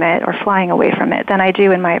away from it or flying away from it than I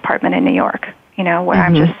do in my apartment in New York,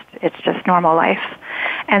 where it's just normal life.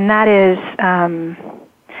 And that is,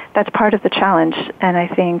 that's part of the challenge, and I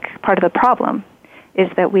think part of the problem is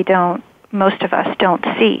that most of us don't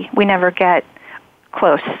see. We never get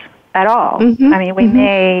close at all. I mean, we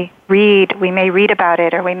may read about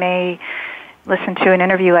it, or we may listen to an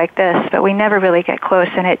interview like this, but we never really get close,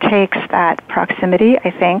 and it takes that proximity,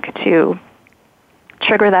 I think, to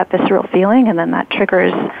trigger that visceral feeling, and then that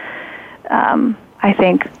triggers, I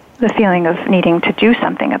think, the feeling of needing to do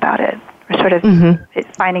something about it, or sort of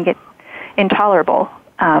finding it intolerable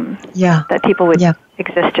that people would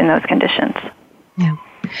exist in those conditions. Yeah.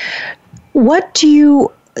 What do you...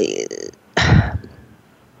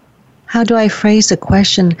 how do I phrase the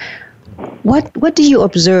question? What do you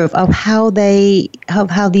observe of how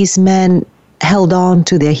these men held on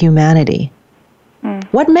to their humanity?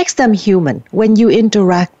 What makes them human? When you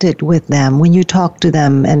interacted with them, when you talked to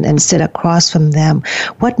them and sit across from them,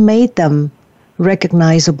 what made them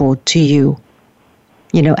recognizable to you,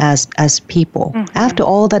 as people? After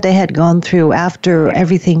all that they had gone through, after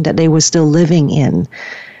everything that they were still living in,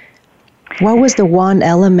 what was the one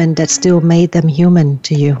element that still made them human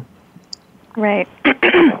to you? Right.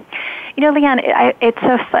 Leanne,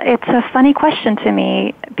 it's a funny question to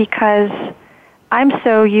me because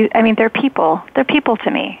they're people. They're people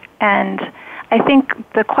to me. And I think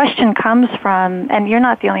the question comes from, and you're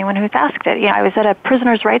not the only one who's asked it. I was at a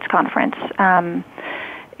prisoners' rights conference a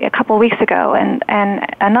couple of weeks ago, and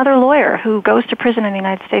another lawyer who goes to prison in the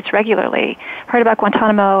United States regularly heard about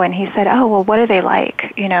Guantanamo, and he said, oh, well, what are they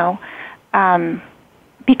like?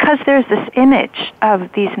 Because there's this image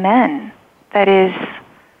of these men that is,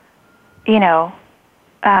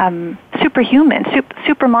 superhuman,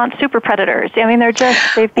 super predators. I mean, they've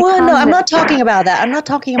become... Well, no, I'm not talking about that. I'm not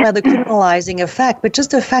talking about the criminalizing effect, but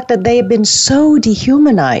just the fact that they have been so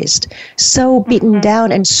dehumanized, so beaten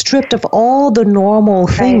down and stripped of all the normal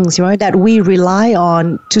things, right, that we rely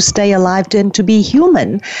on to stay alive and to be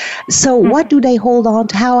human. So what do they hold on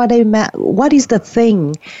to? How are they... what is the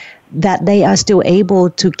thing that they are still able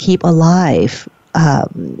to keep alive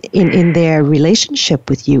in their relationship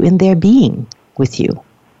with you, in their being with you?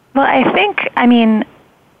 Well, I think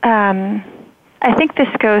this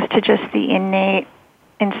goes to just the innate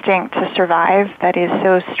instinct to survive that is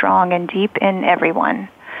so strong and deep in everyone,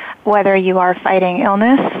 whether you are fighting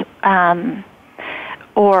illness,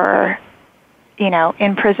 or,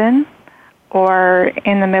 in prison, or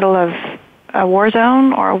in the middle of a war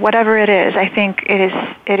zone, or whatever it is. I think it is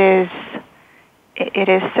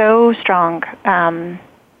so strong.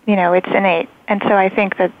 It's innate. And so I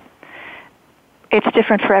think that it's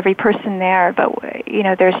different for every person there, but,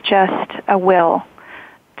 there's just a will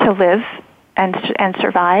to live and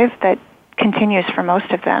survive that continues for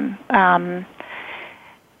most of them.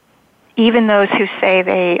 Even those who say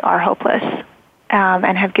they are hopeless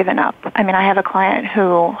and have given up. I mean, I have a client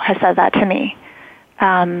who has said that to me,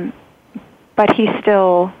 but he's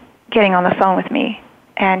still getting on the phone with me,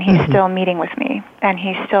 and he's still meeting with me, and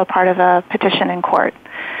he's still part of a petition in court.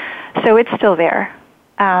 So it's still there.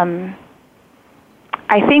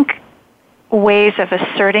 I think ways of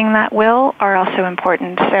asserting that will are also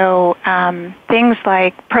important. So things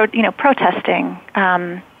like protesting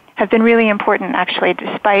have been really important, actually,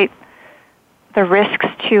 despite the risks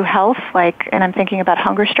to health. And I'm thinking about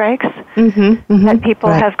hunger strikes that people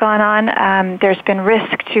have gone on. There's been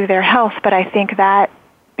risk to their health, but I think that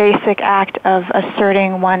basic act of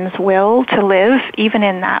asserting one's will to live, even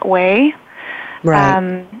in that way,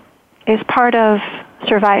 is part of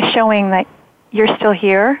showing that you're still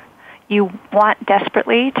here. You want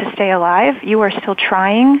desperately to stay alive. You are still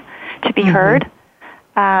trying to be heard.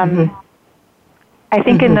 I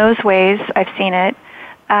think in those ways I've seen it.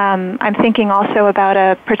 I'm thinking also about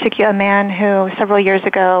a particular man who several years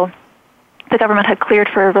ago the government had cleared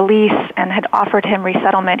for a release and had offered him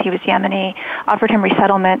resettlement. He was Yemeni, offered him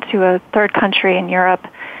resettlement to a third country in Europe.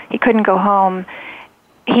 He couldn't go home.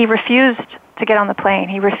 He refused to get on the plane.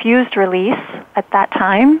 He refused release at that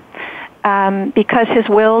time. Because his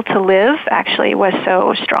will to live actually was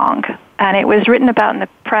so strong. And it was written about in the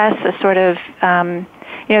press as sort of,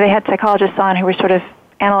 they had psychologists on who were sort of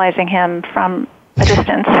analyzing him from a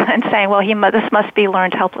distance and saying, well, this must be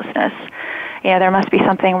learned helplessness. There must be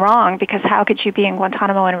something wrong, because how could you be in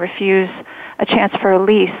Guantanamo and refuse a chance for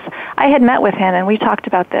release? I had met with him and we talked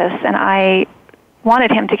about this, and I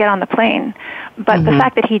wanted him to get on the plane. But the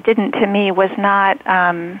fact that he didn't, to me, was not...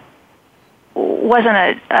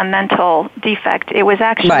 wasn't a mental defect. It was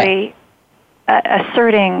actually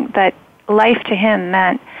asserting that life to him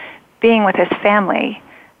meant being with his family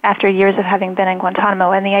after years of having been in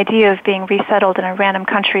Guantanamo, and the idea of being resettled in a random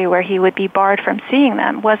country where he would be barred from seeing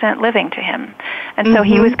them wasn't living to him. And so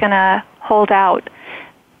he was going to hold out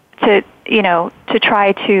to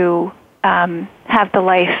try to have the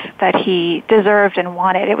life that he deserved and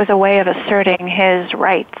wanted. It was a way of asserting his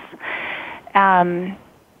rights.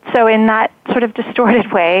 So in that sort of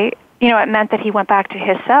distorted way, it meant that he went back to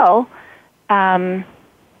his cell.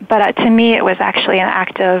 But to me, it was actually an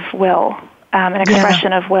act of will, an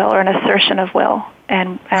expression of will, or an assertion of will,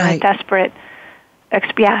 and a desperate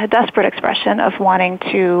expression of wanting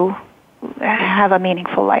to have a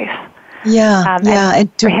meaningful life. And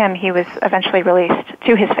for him, he was eventually released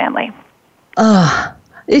to his family.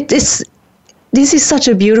 This is such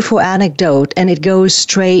a beautiful anecdote, and it goes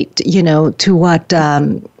straight, to what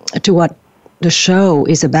to what the show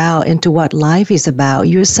is about and to what life is about.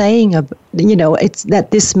 You're saying, it's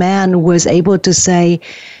that this man was able to say,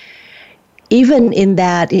 even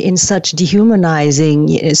in such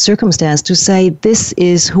dehumanizing circumstance, to say, this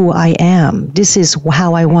is who I am, this is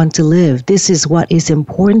how I want to live, this is what is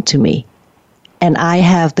important to me, and I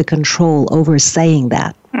have the control over saying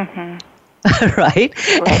that. Mm-hmm. right?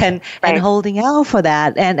 And holding out for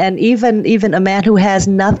that, and even a man who has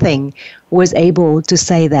nothing was able to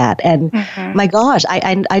say that. And my gosh,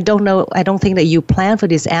 I don't know, I don't think that you planned for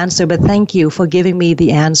this answer, but thank you for giving me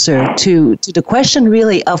the answer to the question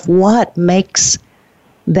really of what makes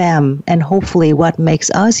them and hopefully what makes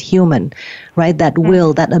us human, right? That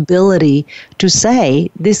will, that ability to say,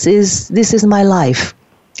 this is my life.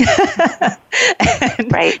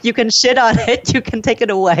 And you can shit on it, you can take it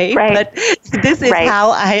away, but this is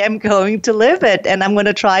how I am going to live it, and I'm going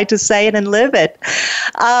to try to say it and live it.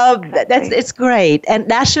 It's great, and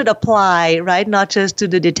that should apply, right, not just to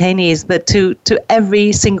the detainees, but to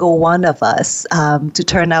every single one of us, to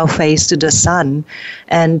turn our face to the sun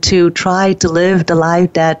and to try to live the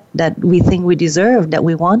life that we think we deserve, that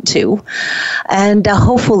we want to, and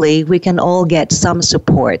hopefully we can all get some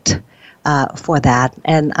support for that.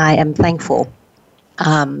 And I am thankful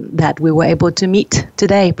that we were able to meet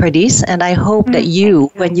today, Pardees. And I hope that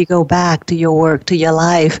you, when you go back to your work, to your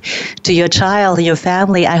life, to your child, and your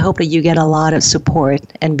family, I hope that you get a lot of support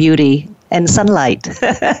and beauty and sunlight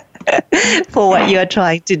for what you're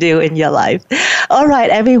trying to do in your life. All right,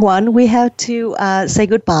 everyone, we have to say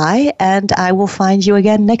goodbye, and I will find you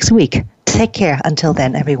again next week. Take care until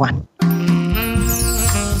then, everyone.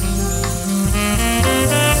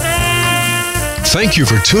 Thank you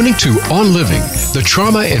for tuning to On Living, the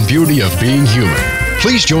Trauma and Beauty of Being Human.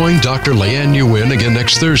 Please join Dr. Leanne Nguyen again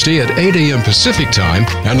next Thursday at 8 a.m. Pacific Time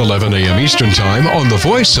and 11 a.m. Eastern Time on the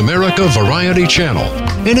Voice America Variety Channel.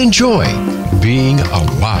 And enjoy being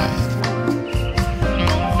alive.